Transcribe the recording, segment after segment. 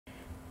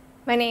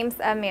My name's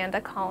Amanda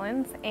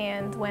Collins,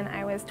 and when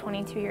I was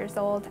 22 years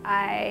old,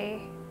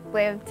 I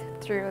lived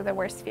through the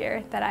worst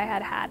fear that I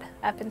had had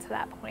up until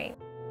that point.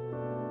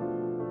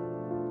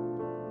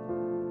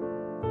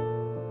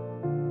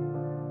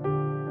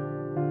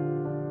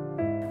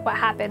 What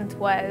happened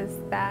was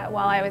that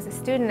while I was a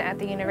student at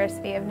the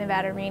University of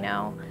Nevada,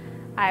 Reno,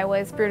 I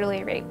was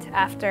brutally raped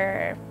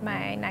after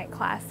my night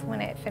class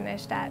when it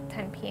finished at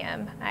 10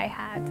 p.m. I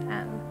had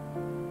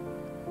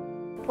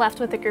left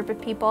with a group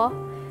of people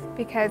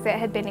because it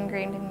had been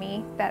ingrained in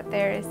me that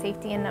there is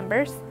safety in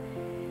numbers.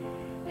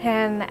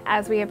 And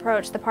as we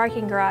approached the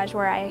parking garage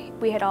where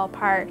we had all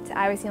parked,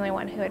 I was the only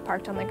one who had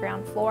parked on the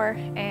ground floor,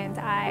 and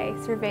I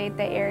surveyed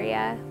the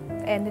area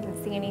and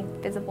didn't see any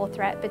visible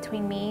threat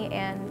between me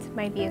and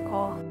my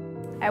vehicle.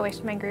 I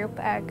wished my group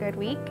a good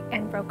week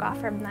and broke off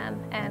from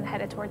them and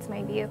headed towards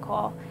my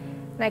vehicle.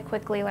 And I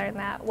quickly learned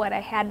that what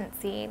I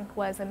hadn't seen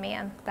was a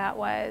man that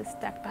was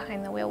stuck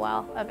behind the wheel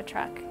well of a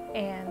truck,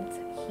 and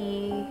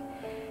he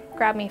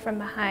grabbed me from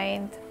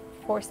behind,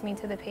 forced me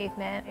to the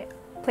pavement,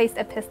 placed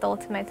a pistol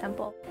to my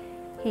temple.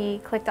 He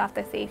clicked off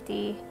the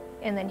safety,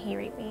 and then he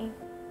raped me.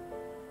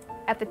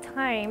 At the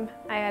time,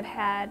 I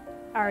had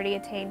already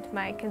attained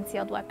my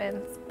concealed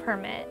weapons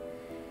permit,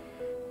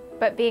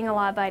 but being a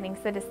law-abiding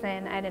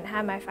citizen, I didn't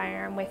have my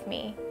firearm with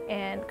me,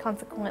 and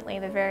consequently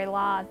the very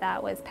law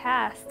that was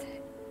passed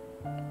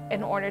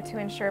in order to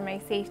ensure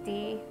my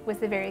safety was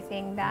the very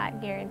thing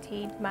that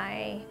guaranteed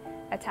my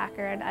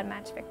attacker an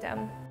unmatched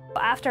victim.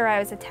 After I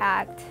was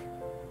attacked,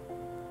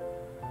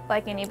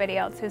 like anybody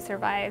else who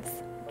survives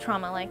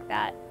trauma like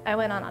that, I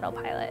went on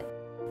autopilot.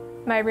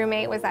 My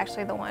roommate was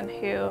actually the one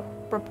who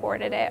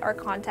reported it or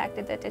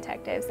contacted the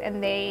detectives,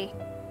 and they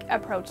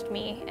approached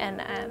me, and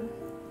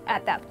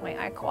at that point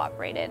I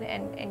cooperated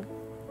and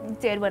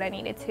did what I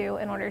needed to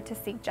in order to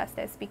seek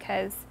justice,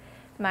 because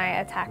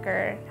my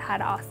attacker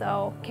had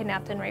also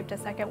kidnapped and raped a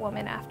second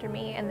woman after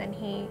me, and then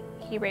he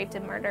raped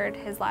and murdered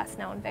his last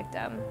known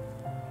victim.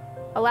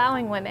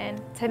 Allowing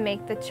women to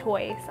make the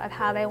choice of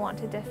how they want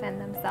to defend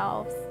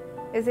themselves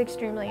is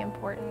extremely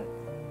important.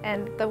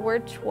 And the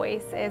word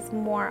choice is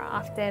more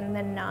often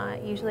than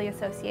not usually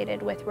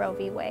associated with Roe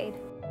v. Wade.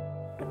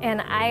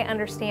 And I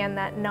understand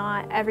that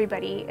not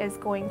everybody is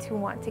going to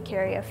want to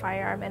carry a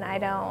firearm, and I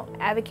don't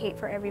advocate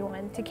for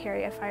everyone to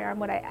carry a firearm.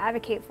 What I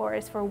advocate for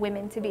is for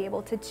women to be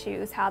able to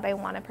choose how they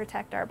want to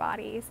protect our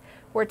bodies.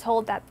 We're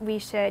told that we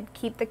should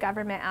keep the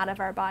government out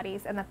of our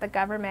bodies and that the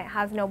government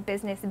has no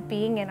business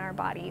being in our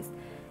bodies.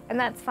 And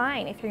that's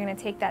fine if you're going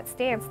to take that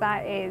stance.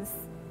 That is,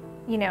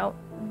 you know,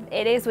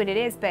 it is what it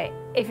is, but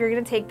if you're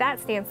going to take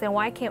that stance, then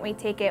why can't we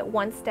take it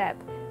one step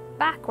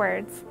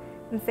backwards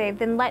and say,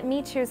 then let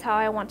me choose how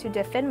I want to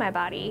defend my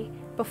body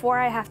before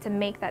I have to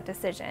make that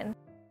decision.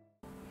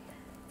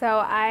 So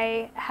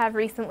I have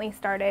recently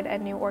started a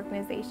new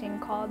organization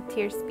called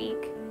Tears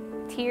Speak.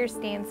 Tears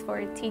stands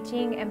for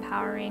Teaching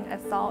Empowering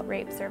Assault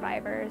Rape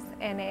Survivors,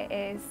 and it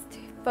is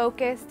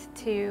focused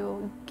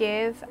to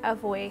give a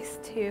voice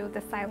to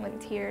the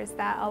silent tears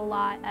that a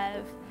lot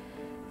of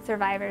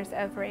survivors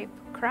of rape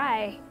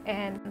cry,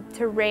 and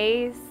to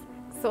raise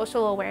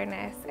social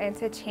awareness and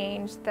to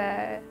change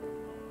the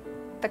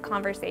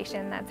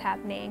conversation that's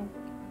happening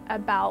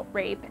about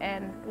rape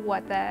and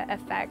what the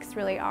effects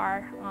really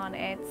are on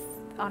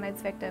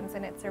its victims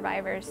and its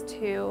survivors,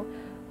 to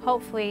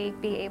hopefully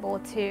be able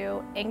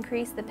to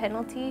increase the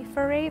penalty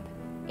for rape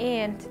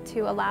and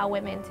to allow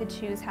women to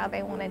choose how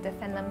they want to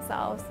defend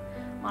themselves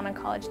on a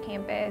college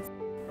campus.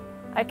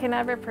 I can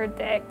never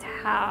predict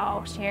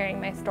how sharing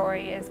my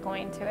story is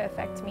going to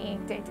affect me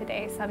day to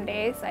day. Some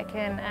days I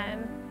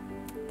can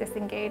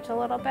disengage a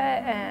little bit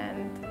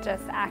and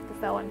just act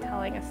as though I'm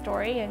telling a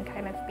story and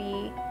kind of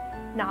be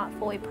not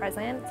fully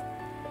present.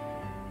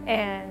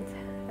 And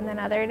then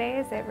other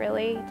days it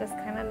really just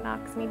kind of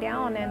knocks me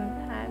down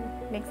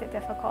and makes it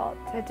difficult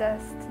to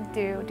just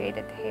do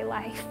day-to-day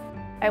life.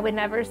 I would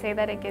never say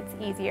that it gets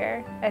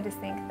easier. I just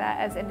think that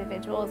as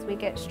individuals we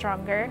get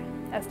stronger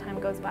as time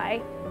goes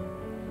by.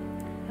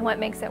 And what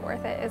makes it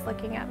worth it is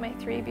looking at my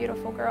 3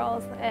 beautiful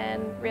girls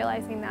and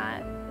realizing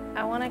that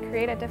I want to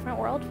create a different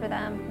world for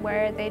them,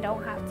 where they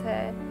don't have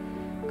to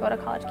go to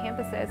college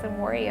campuses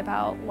and worry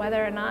about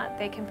whether or not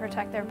they can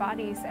protect their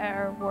bodies,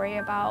 or worry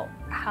about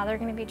how they're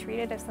going to be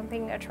treated if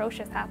something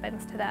atrocious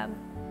happens to them.